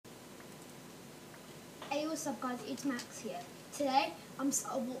what's up guys, it's Max here. Today,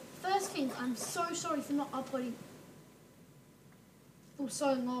 first thing, I'm so sorry for not uploading for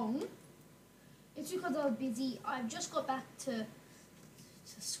so long. It's because I was busy. I've just got back to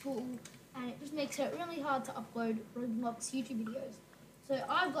school and it just makes it really hard to upload Roblox YouTube videos. So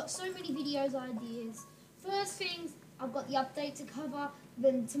I've got so many videos ideas. First things, I've got the update to cover.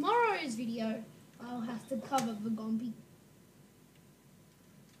 Then tomorrow's video, I'll have to cover the Gompy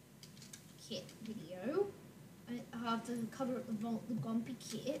kit video. I have to cover the Gompy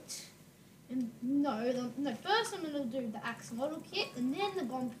kit. And first I'm going to do the axolotl kit, and then the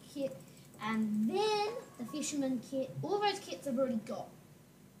Gompy kit, and then the fisherman kit. All those kits I've already got.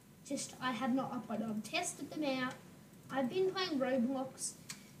 Just I have not uploaded. I've tested them out. I've been playing Roblox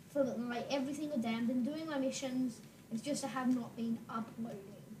for like every single day. I've been doing my missions. It's just I have not been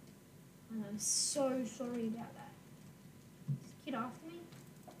uploading. And I'm so sorry about that. Is this kid after me?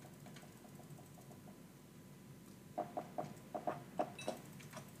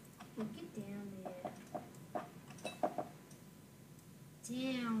 Get down there.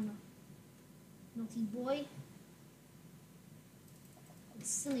 Down. Naughty boy.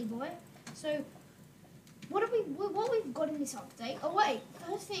 Silly boy. So, what we've got in this update? Oh wait,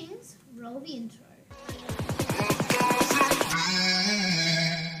 first things, roll the intro.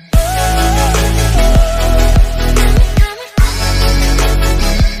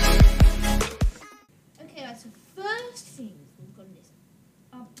 Okay guys, so first things we've got in this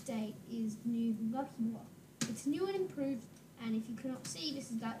update is new Lucky Block. It's new and improved, and if you cannot see,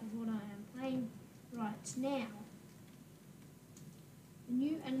 that is what I am playing right now.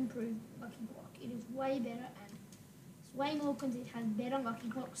 New and improved Lucky Block. It is way better and it's way more because it has better Lucky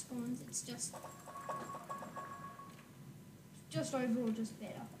Block spawns. It's just overall just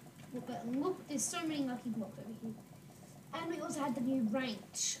better. But look, there's so many Lucky Blocks over here. And we also had the new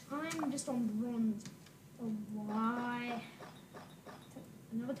range. I'm just on bronze. Oh, why?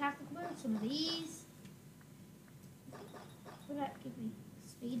 Another tactical move, some of these. What would that give me?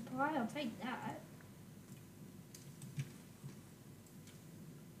 Speed pie, I'll take that.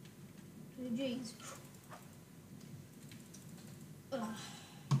 Jeez.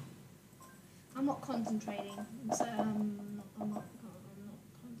 I'm not concentrating, so I'm not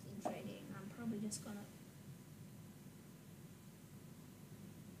concentrating. I'm probably just gonna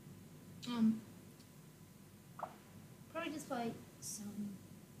probably just play some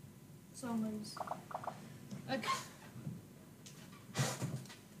songs. Okay.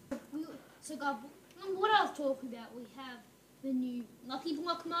 So guys, what I was talking about, we have the new Lucky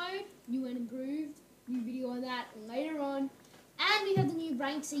Block mode, new and improved, new video on that later on. And we have the new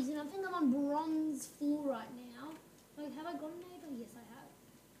ranked season. I think I'm on bronze 4 right now. Like, have I gotten it? Oh, yes, I have.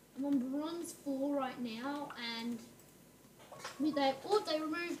 I'm on bronze 4 right now, and they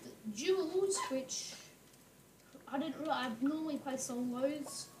removed duels, which I normally play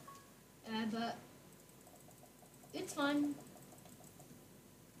solos, but it's fun.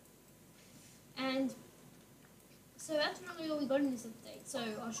 And so that's really all we got in this update. So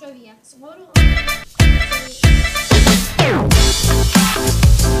I'll show you the axolotl.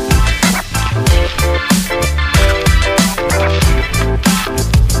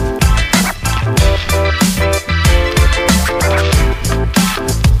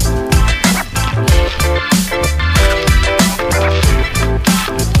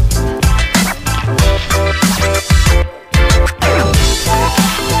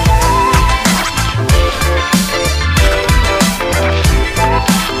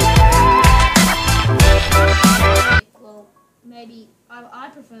 Maybe I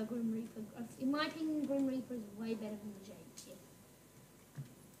prefer Grim Reaper. In my opinion, Grim Reaper is way better than the Jade kit.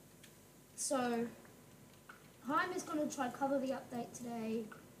 So I'm just going to try to cover the update today.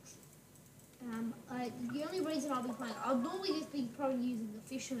 The only reason I'll be playing, I'll normally just be probably using the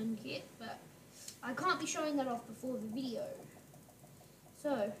Fisherman kit, but I can't be showing that off before the video.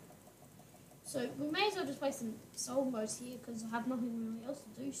 So we may as well just play some solos here because I have nothing really else to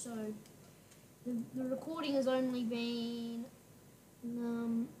do. So the recording has only been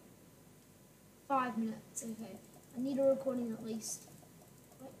 5 minutes. Okay, I need a recording at least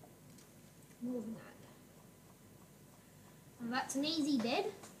more than that. Now that's an easy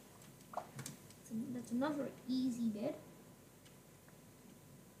bed. That's another easy bed.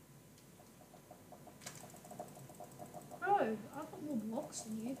 Oh, I've got more blocks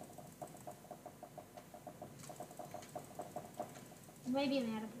than you. Maybe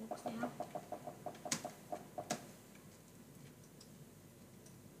I'm out of blocks now.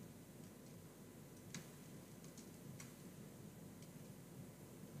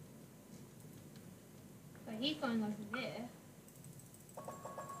 So he's going over there.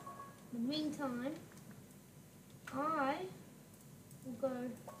 In the meantime, I will go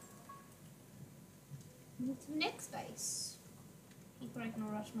to the next space. People are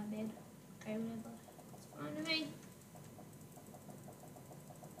gonna rush my bed. Okay, whatever. It's fine with me.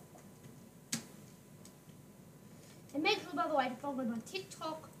 And make sure, by the way, to follow my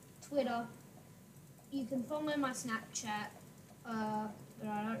TikTok, Twitter. You can follow my Snapchat, but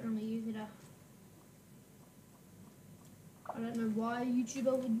I don't really use it. I don't know why a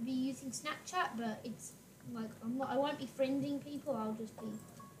YouTuber would be using Snapchat, but it's like I won't be friending people. I'll just be.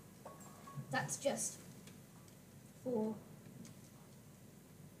 That's just for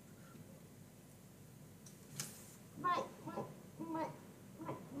my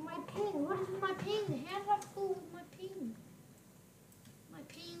ping. What is with my ping? How did I fool with my ping? My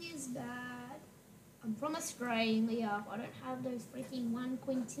ping is bad. I'm from Australia. I don't have those freaking 1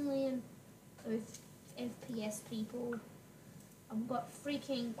 quintillion those FPS people. I've got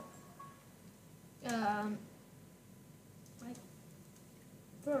freaking like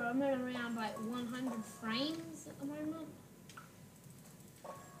I'm at around like 100 frames at the moment.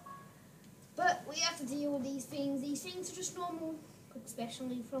 But we have to deal with these things. These things are just normal,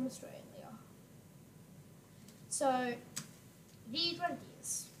 especially from Australia. So here's what it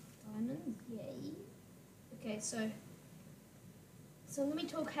is. Diamonds, yay. Okay, so let me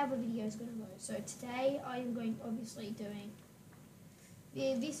talk how the video is going to go. So today I am going obviously doing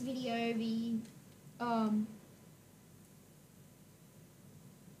this video,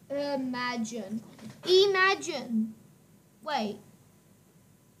 imagine, wait,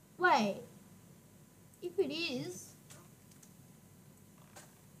 if it is,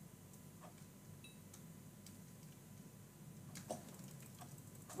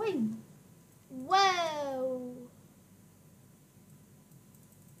 whoa.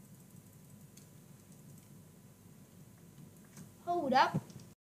 Hold up.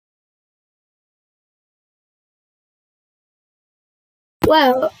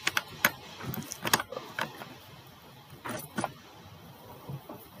 Well,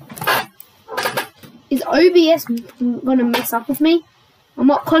 is OBS gonna mess up with me? I'm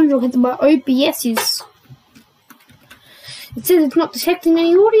not confident, but OBS is. It says it's not detecting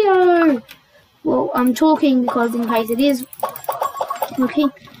any audio. Well, I'm talking because in case it is. Okay.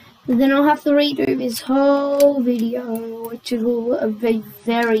 And then I'll have to redo this whole video, which will be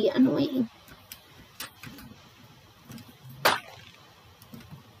very annoying.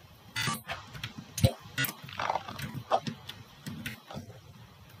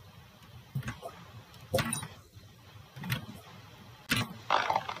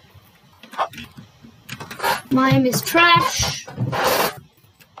 My aim is trash.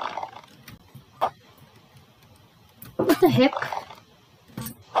 What the heck?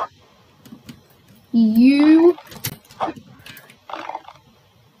 You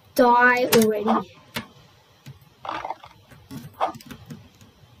die already.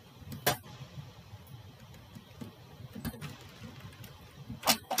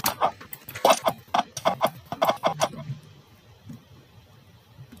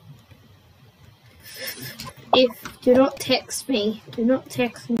 Do not text me. Do not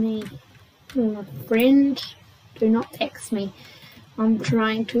text me. My friend, do not text me. I'm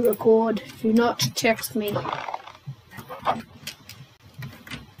trying to record. Do not text me.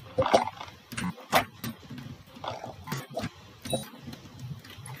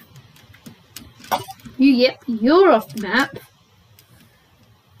 Yep, you're off the map.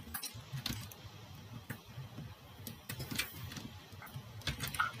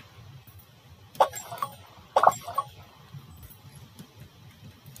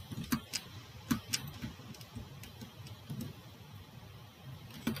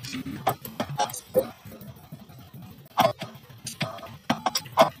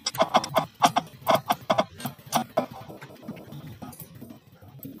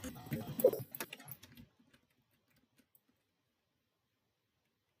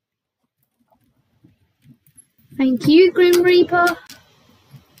 Thank you, Grim Reaper.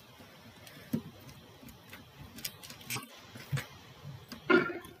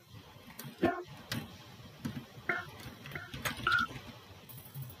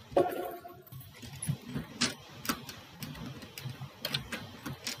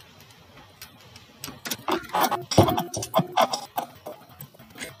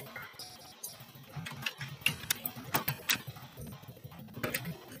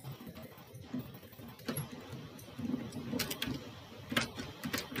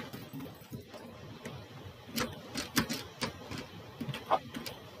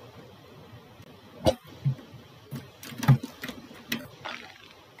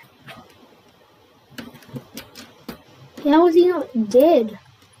 How is he not dead?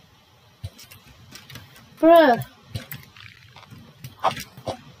 Bruh.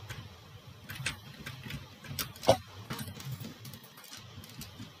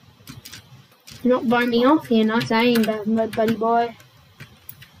 You're not blowing me off here, nice aim, buddy boy.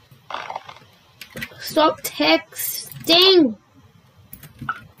 Stop texting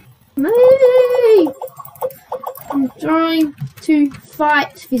me! I'm trying to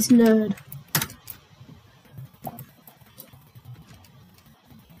fight this nerd.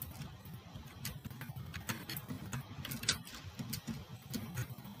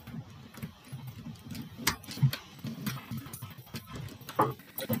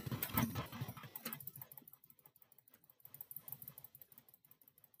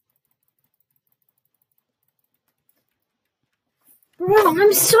 Bro,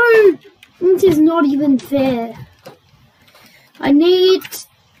 this is not even fair.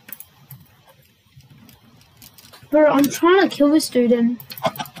 Bro, I'm trying to kill this student.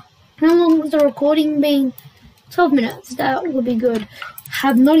 How long has the recording been? 12 minutes, that would be good.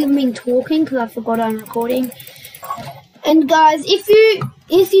 Have not even been talking because I forgot I'm recording. And guys, if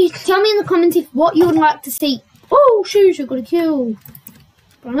you tell me in the comments what you would like to see. Oh, shoot, I got a kill.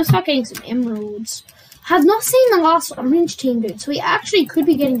 But I'm gonna start getting some emeralds. Have not seen the last orange team, dude. So we actually could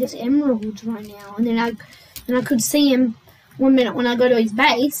be getting just emeralds right now, and then I could see him 1 minute when I go to his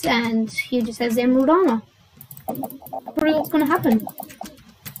base, and he just has emerald armor. Probably what's gonna happen.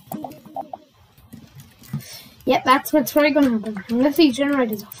 Yep, that's what's probably gonna happen. Unless these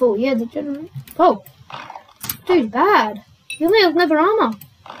generators are full. Yeah, the generator. Oh, dude, bad. You only have leather armor.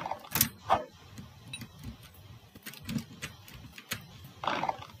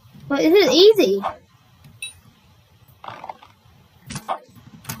 But this is easy.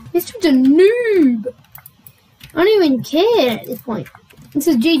 This dude's a noob. I don't even care at this point. This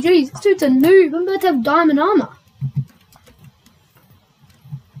is GG. This dude's a noob. I'm about to have diamond armor.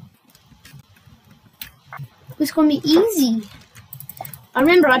 It's gonna be easy. I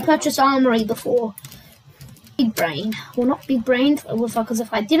remember I purchased armory before. Big brain. Well, not big brain, because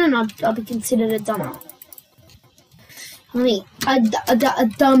if I didn't, I'd be considered a dumber. I mean, a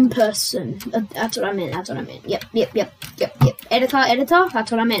dumb person. That's what I meant. Yep. Editor.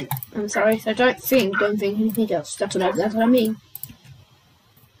 That's what I meant. I'm sorry. So don't think anything else. That's what I mean.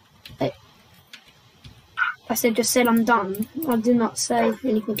 I just said I'm done. I did not say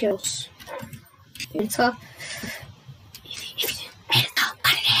anything else. Editor. Editor,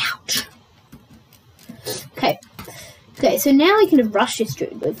 cut it out. Okay, so now we can rush this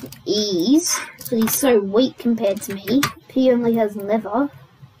dude with ease. So he's so weak compared to me. He only has leather.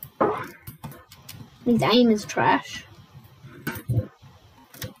 His aim is trash.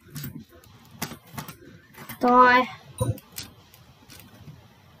 Die.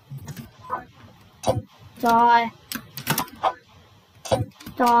 Die.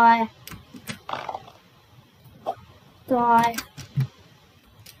 Die. Die.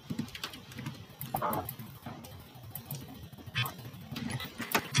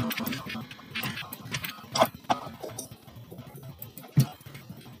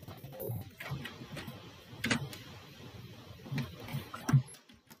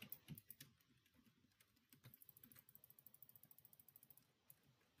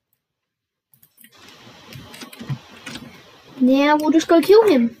 Now we'll just go kill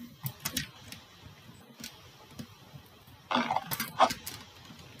him.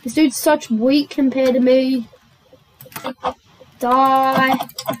 This dude's such weak compared to me. Die.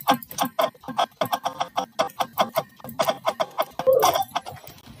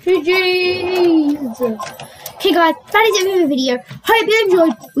 GG's. Okay guys, that is it for the video. Hope you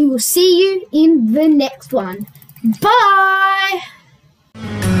enjoyed. We will see you in the next one. Bye.